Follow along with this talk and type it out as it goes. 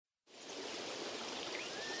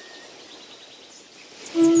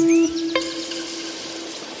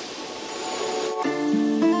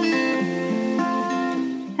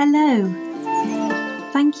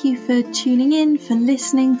for tuning in, for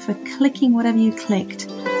listening, for clicking whatever you clicked.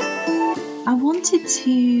 I wanted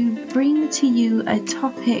to bring to you a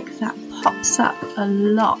topic that pops up a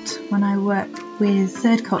lot when I work with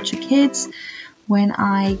third culture kids, when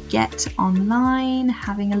I get online,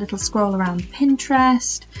 having a little scroll around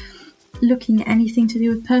Pinterest, looking at anything to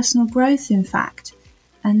do with personal growth, in fact,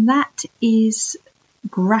 and that is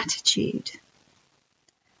gratitude.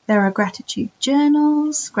 There are gratitude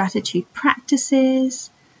journals, gratitude practices,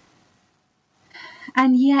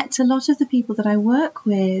 and yet a lot of the people that I work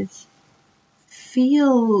with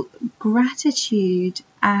feel gratitude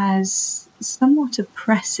as somewhat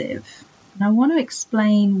oppressive. And I want to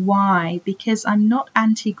explain why, because I'm not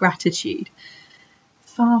anti-gratitude,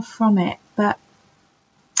 far from it, but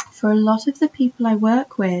for a lot of the people I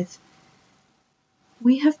work with,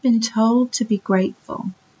 we have been told to be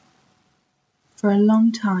grateful for a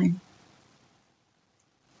long time.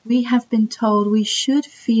 We have been told we should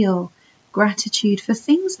feel gratitude for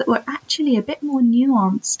things that were actually a bit more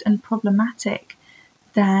nuanced and problematic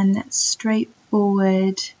than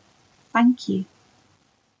straightforward thank you.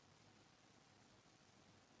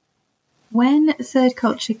 When third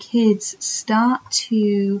culture kids start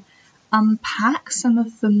to unpack some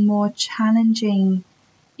of the more challenging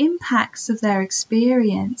impacts of their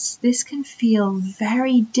experience, this can feel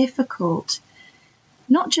very difficult,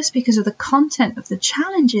 not just because of the content of the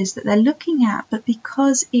challenges that they're looking at, but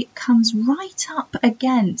because it comes right up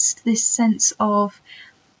against this sense of,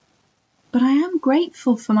 but I am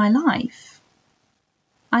grateful for my life.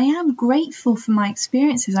 I am grateful for my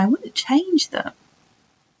experiences. I wouldn't change them.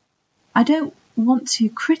 I don't want to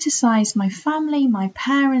criticize my family, my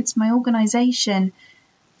parents, my organization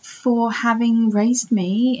for having raised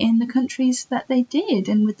me in the countries that they did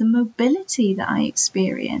and with the mobility that I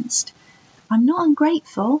experienced. I'm not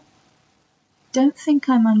ungrateful. Don't think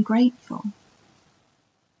I'm ungrateful.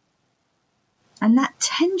 And that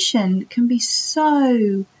tension can be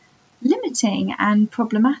so limiting and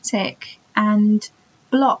problematic and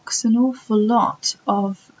blocks an awful lot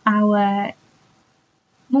of our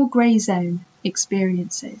more grey zone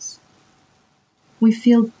experiences. We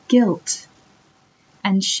feel guilt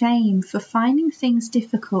and shame for finding things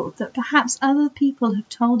difficult that perhaps other people have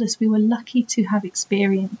told us we were lucky to have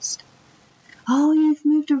experienced. Oh, you've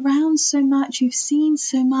moved around so much, you've seen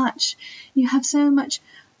so much, you have so much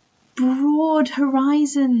broad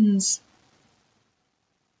horizons.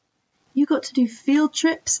 You got to do field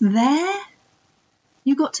trips there.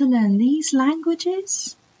 You got to learn these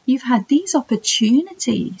languages. You've had these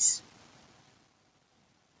opportunities.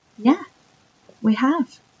 Yeah, we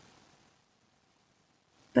have.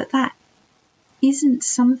 But that isn't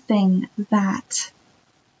something that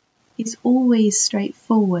is always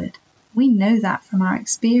straightforward. We know that from our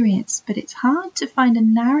experience, but it's hard to find a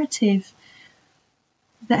narrative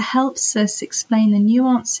that helps us explain the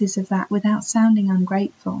nuances of that without sounding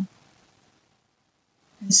ungrateful.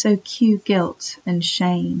 And so cue guilt and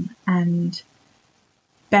shame and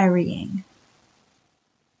burying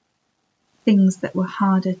things that were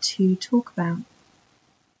harder to talk about.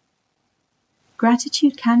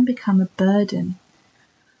 Gratitude can become a burden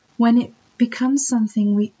when it becomes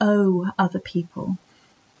something we owe other people.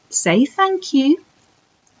 Say thank you,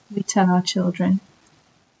 we tell our children,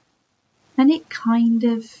 and it kind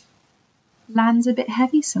of lands a bit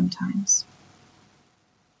heavy sometimes.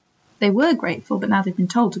 They were grateful, but now they've been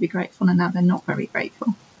told to be grateful, and now they're not very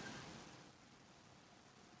grateful.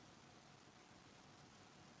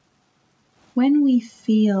 When we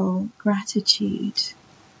feel gratitude,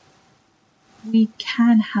 we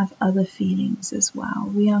can have other feelings as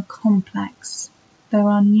well. We are complex. There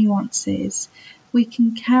are nuances. We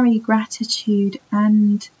can carry gratitude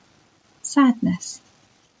and sadness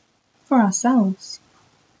for ourselves.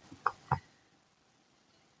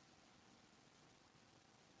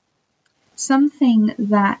 Something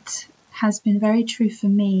that has been very true for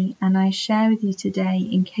me, and I share with you today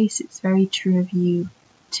in case it's very true of you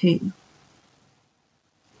too,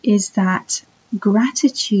 is that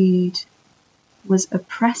gratitude was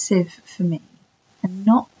oppressive for me and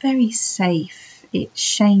not very safe. It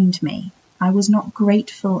shamed me. I was not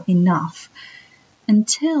grateful enough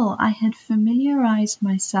until I had familiarized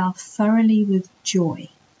myself thoroughly with joy.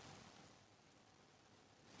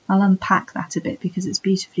 I'll unpack that a bit because it's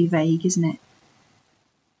beautifully vague, isn't it?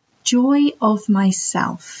 Joy of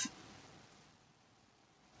myself.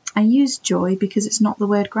 I use joy because it's not the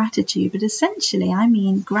word gratitude, but essentially I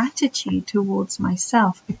mean gratitude towards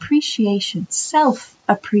myself, appreciation,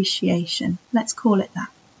 self-appreciation, let's call it that.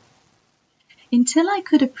 Until I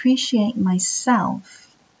could appreciate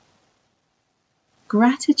myself,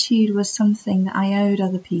 gratitude was something that I owed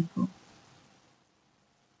other people.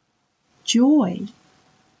 joy,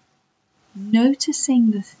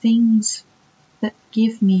 noticing the things that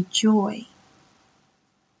give me joy,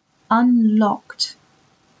 unlocked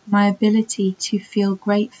my ability to feel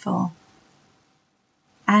grateful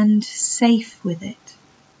and safe with it.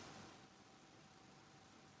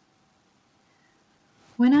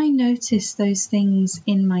 When I notice those things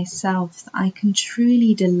in myself that I can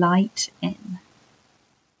truly delight in,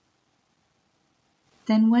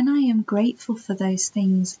 then when I am grateful for those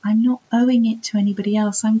things, I'm not owing it to anybody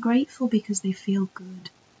else. I'm grateful because they feel good,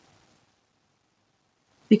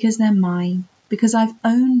 because they're mine, because I've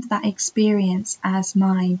owned that experience as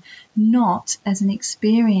mine, not as an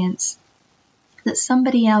experience that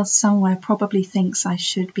somebody else somewhere probably thinks I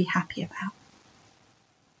should be happy about.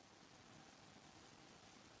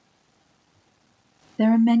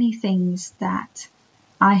 There are many things that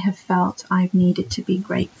I have felt I've needed to be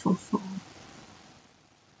grateful for.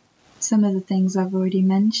 Some of the things I've already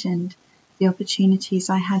mentioned, the opportunities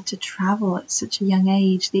I had to travel at such a young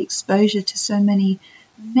age, the exposure to so many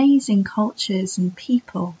amazing cultures and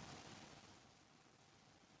people,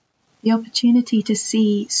 the opportunity to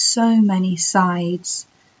see so many sides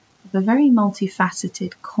of a very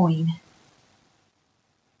multifaceted coin,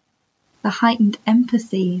 the heightened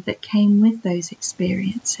empathy that came with those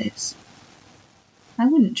experiences. I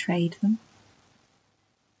wouldn't trade them.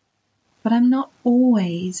 But I'm not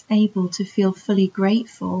always able to feel fully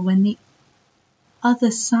grateful when the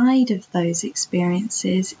other side of those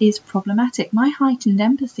experiences is problematic. My heightened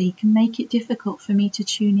empathy can make it difficult for me to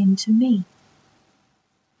tune into me,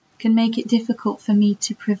 can make it difficult for me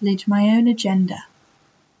to privilege my own agenda,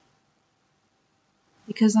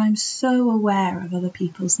 because I'm so aware of other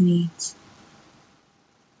people's needs.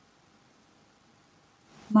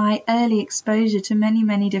 My early exposure to many,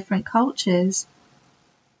 many different cultures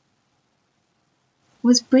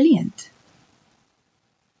was brilliant,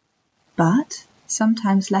 but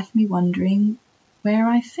sometimes left me wondering where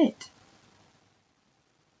I fit.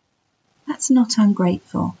 That's not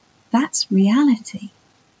ungrateful, that's reality.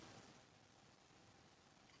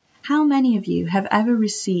 How many of you have ever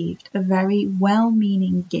received a very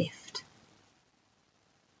well-meaning gift?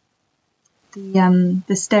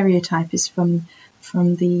 The stereotype is from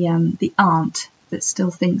the aunt that still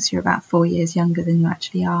thinks you're about 4 years younger than you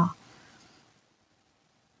actually are.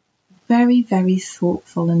 Very, very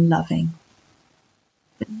thoughtful and loving,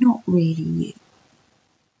 but not really you.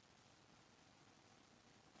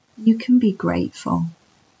 You can be grateful,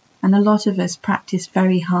 and a lot of us practice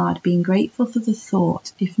very hard being grateful for the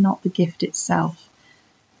thought, if not the gift itself.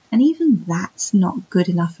 And even that's not good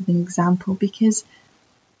enough of an example, because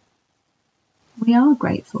we are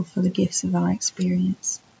grateful for the gifts of our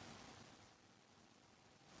experience.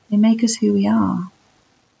 They make us who we are.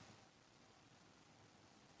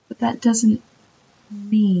 But that doesn't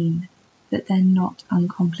mean that they're not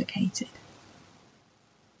uncomplicated.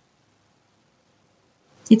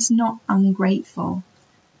 It's not ungrateful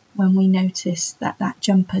when we notice that that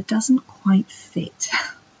jumper doesn't quite fit.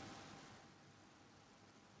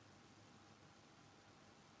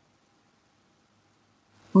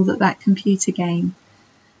 Or that that computer game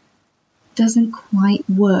doesn't quite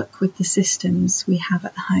work with the systems we have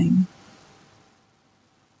at home.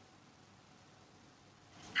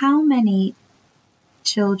 How many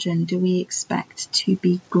children do we expect to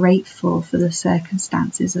be grateful for the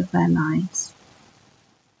circumstances of their lives?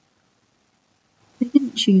 They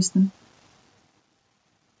didn't choose them.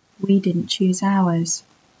 We didn't choose ours.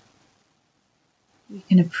 We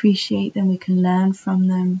can appreciate them, we can learn from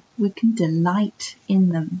them, we can delight in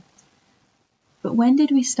them. But when did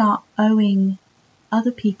we start owing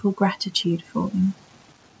other people gratitude for them?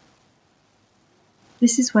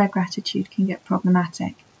 This is where gratitude can get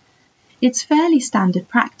problematic. It's fairly standard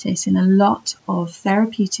practice in a lot of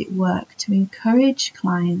therapeutic work to encourage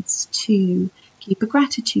clients to keep a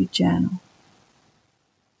gratitude journal.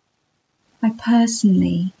 I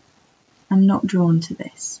personally am not drawn to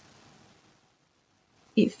this.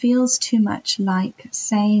 It feels too much like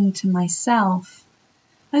saying to myself,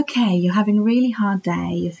 okay, you're having a really hard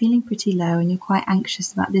day, you're feeling pretty low and you're quite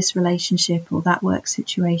anxious about this relationship or that work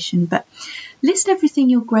situation, but list everything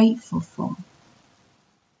you're grateful for.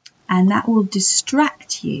 And that will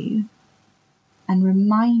distract you and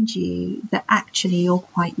remind you that actually you're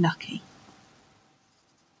quite lucky.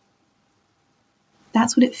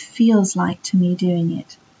 That's what it feels like to me doing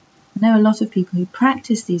it. I know a lot of people who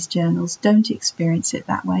practice these journals don't experience it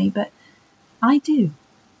that way, but I do.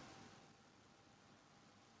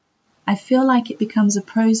 I feel like it becomes a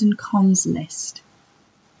pros and cons list.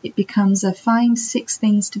 It becomes a find 6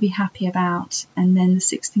 things to be happy about, and then the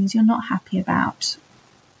 6 things you're not happy about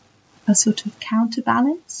are sort of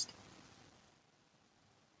counterbalanced.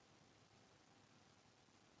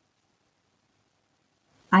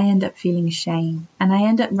 I end up feeling shame, and I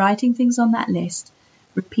end up writing things on that list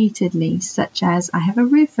repeatedly, such as I have a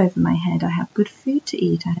roof over my head, I have good food to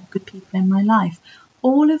eat, I have good people in my life,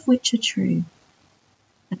 all of which are true,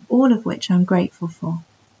 and all of which I'm grateful for.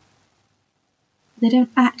 They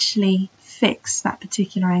don't actually fix that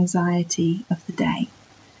particular anxiety of the day.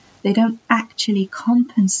 They don't actually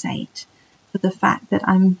compensate for the fact that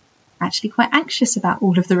I'm actually quite anxious about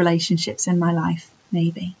all of the relationships in my life,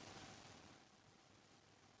 maybe.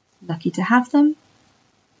 Lucky to have them,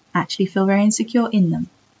 actually feel very insecure in them.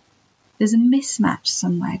 There's a mismatch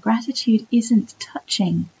somewhere. Gratitude isn't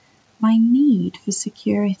touching my need for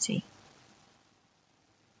security.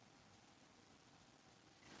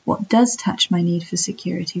 What does touch my need for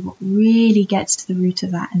security, what really gets to the root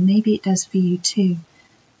of that, and maybe it does for you too,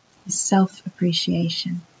 is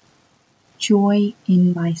self-appreciation. Joy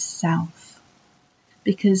in myself.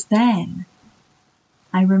 Because then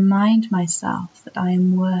I remind myself that I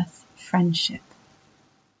am worth friendship,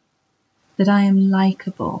 that I am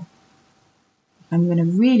likable. If I'm going to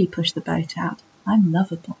really push the boat out, I'm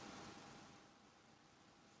lovable.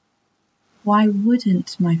 Why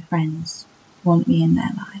wouldn't my friends want me in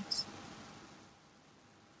their lives?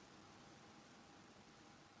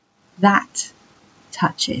 That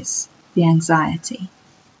touches the anxiety.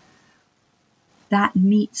 That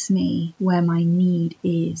meets me where my need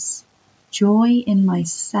is. Joy in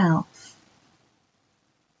myself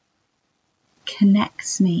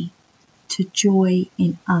connects me to joy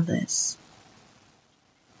in others.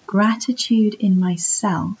 Gratitude in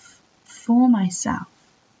myself, for myself,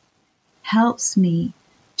 helps me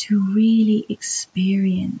to really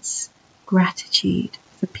experience gratitude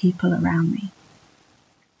for people around me,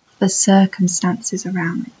 for circumstances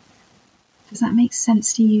around me. Does that make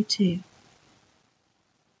sense to you too?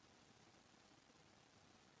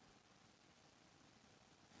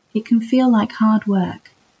 It can feel like hard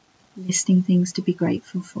work, listing things to be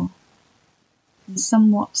grateful for, and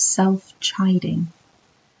somewhat self-chiding.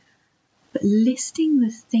 But listing the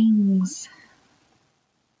things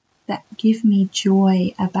that give me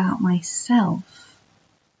joy about myself,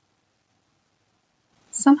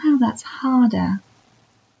 somehow that's harder,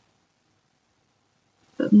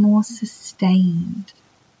 but more sustained,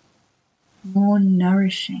 more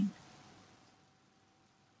nourishing.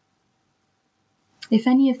 If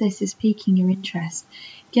any of this is piquing your interest,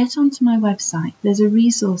 get onto my website. There's a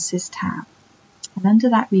resources tab. And under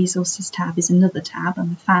that resources tab is another tab.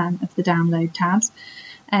 I'm a fan of the download tabs.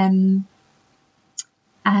 And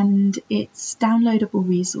it's downloadable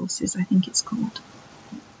resources, I think it's called.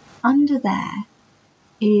 Under there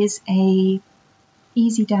is a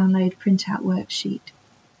easy download printout worksheet,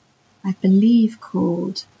 I believe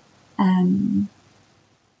called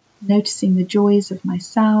Noticing the Joys of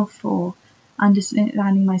Myself, or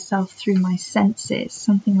Understanding Myself Through My Senses,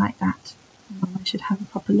 something like that. Well, I should have a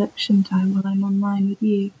proper look, shouldn't I, while I'm online with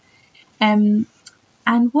you. And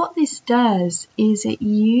what this does is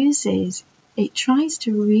it tries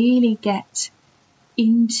to really get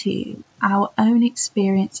into our own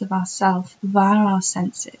experience of ourselves via our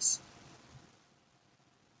senses.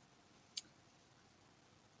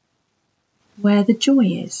 Where the joy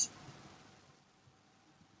is.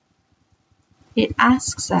 It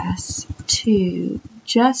asks us to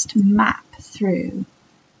just map through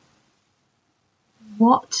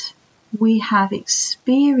what we have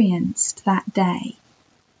experienced that day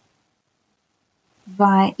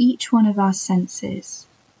via each one of our senses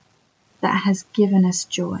that has given us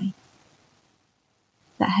joy,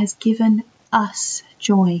 that has given us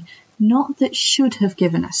joy, not that should have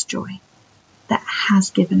given us joy, that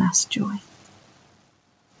has given us joy.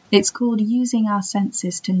 It's called Using Our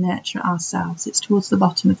Senses to Nurture Ourselves. It's towards the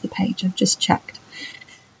bottom of the page, I've just checked.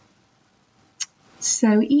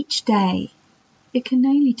 So each day, it can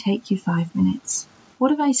only take you 5 minutes.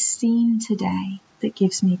 What have I seen today that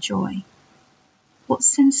gives me joy? What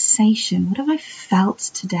sensation, what have I felt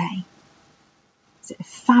today? Is it a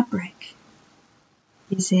fabric?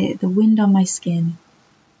 Is it the wind on my skin?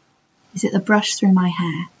 Is it the brush through my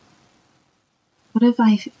hair? What have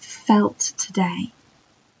I felt today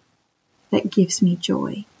that gives me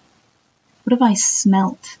joy? What have I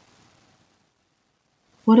smelt?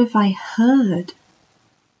 What have I heard?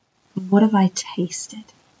 What have I tasted?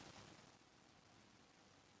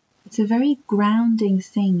 It's a very grounding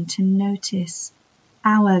thing to notice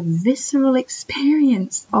our visceral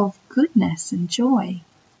experience of goodness and joy.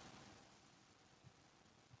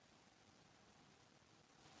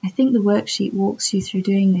 I think the worksheet walks you through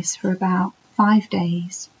doing this for about 5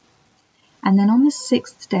 days. And then on the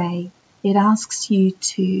 6th day, it asks you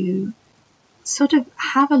to sort of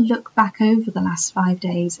have a look back over the last 5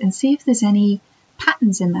 days and see if there's any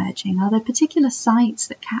patterns emerging? Are there particular sights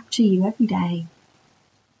that capture you every day?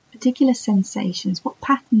 Particular sensations? What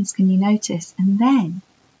patterns can you notice? And then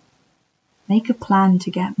make a plan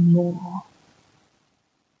to get more.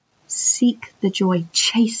 Seek the joy,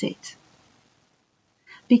 chase it.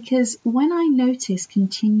 Because when I notice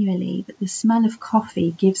continually that the smell of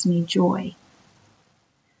coffee gives me joy,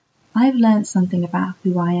 I've learned something about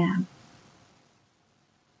who I am.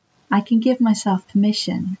 I can give myself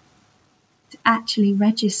permission to actually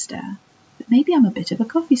register that maybe I'm a bit of a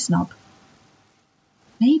coffee snob.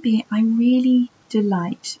 Maybe I really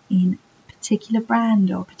delight in a particular brand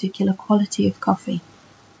or particular quality of coffee.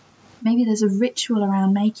 Maybe there's a ritual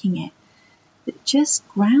around making it that just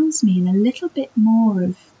grounds me in a little bit more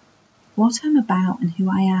of what I'm about and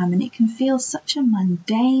who I am. And it can feel such a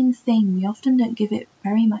mundane thing. We often don't give it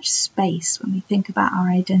very much space when we think about our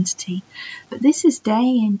identity. But this is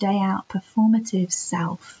day in, day out performative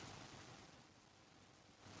self.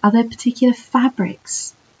 Are there particular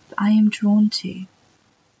fabrics that I am drawn to?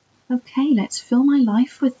 Okay, let's fill my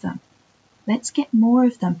life with them. Let's get more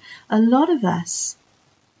of them. A lot of us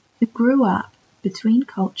who grew up between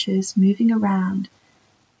cultures, moving around,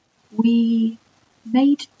 we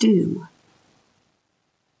made do.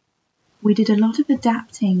 We did a lot of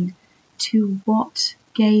adapting to what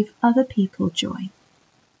gave other people joy.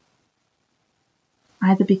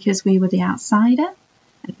 Either because we were the outsider,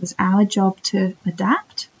 it was our job to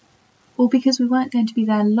adapt, or because we weren't going to be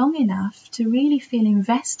there long enough to really feel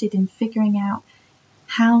invested in figuring out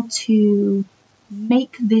how to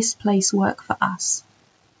make this place work for us.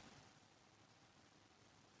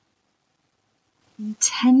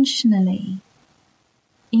 Intentionally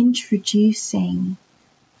introducing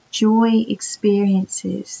joy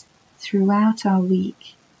experiences throughout our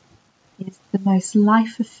week is the most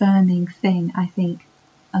life-affirming thing I think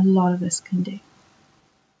a lot of us can do.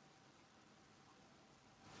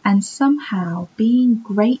 And somehow being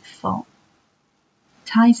grateful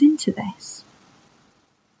ties into this.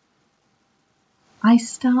 I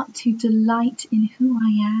start to delight in who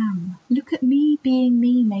I am. Look at me being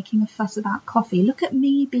me, making a fuss about coffee. Look at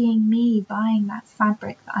me being me, buying that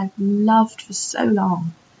fabric that I've loved for so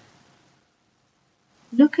long.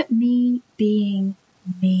 Look at me being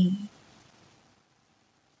me.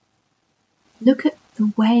 Look at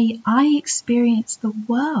the way I experience the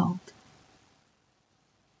world.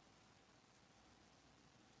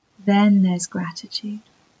 Then there's gratitude.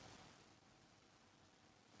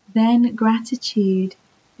 Then gratitude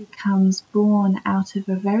becomes born out of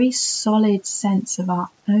a very solid sense of our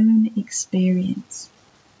own experience.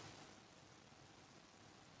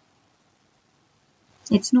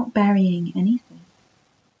 It's not burying anything.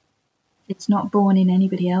 It's not born in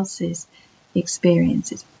anybody else's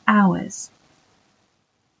experience. It's ours.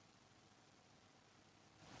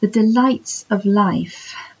 The delights of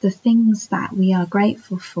life, the things that we are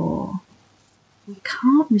grateful for, we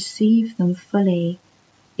can't receive them fully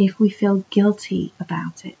if we feel guilty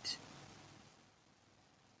about it.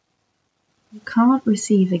 You can't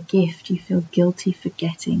receive a gift you feel guilty for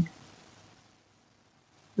getting.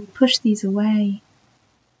 We push these away,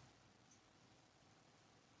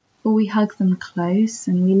 or we hug them close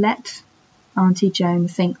and we let Auntie Joan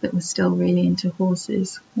think that we're still really into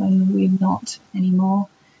horses when we're not anymore,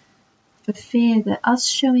 for fear that us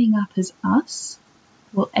showing up as us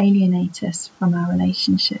will alienate us from our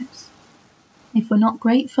relationships. If we're not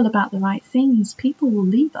grateful about the right things, people will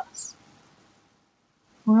leave us.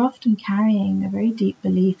 We're often carrying a very deep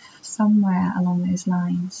belief somewhere along those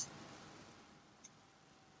lines.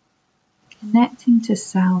 Connecting to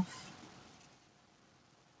self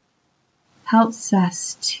helps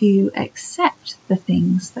us to accept the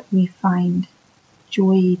things that we find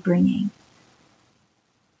joy bringing.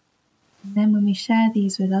 And then when we share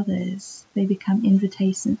these with others, they become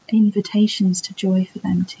invitations to joy for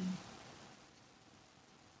them too.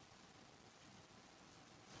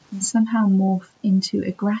 And somehow morph into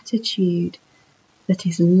a gratitude that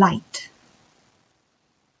is light,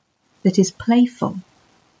 that is playful,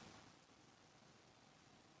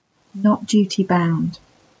 not duty-bound,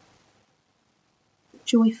 but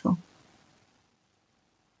joyful.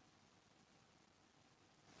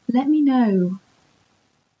 Let me know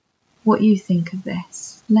what you think of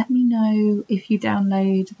this. Let me know if you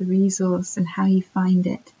download the resource and how you find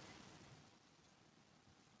it.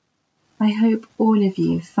 I hope all of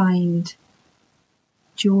you find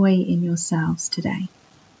joy in yourselves today,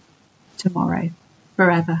 tomorrow,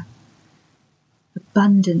 forever.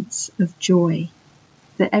 Abundance of joy,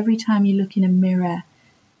 that every time you look in a mirror,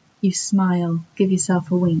 you smile, give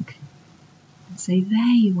yourself a wink, and say, there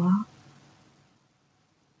you are.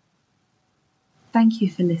 Thank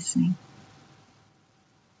you for listening.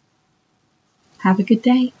 Have a good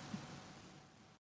day.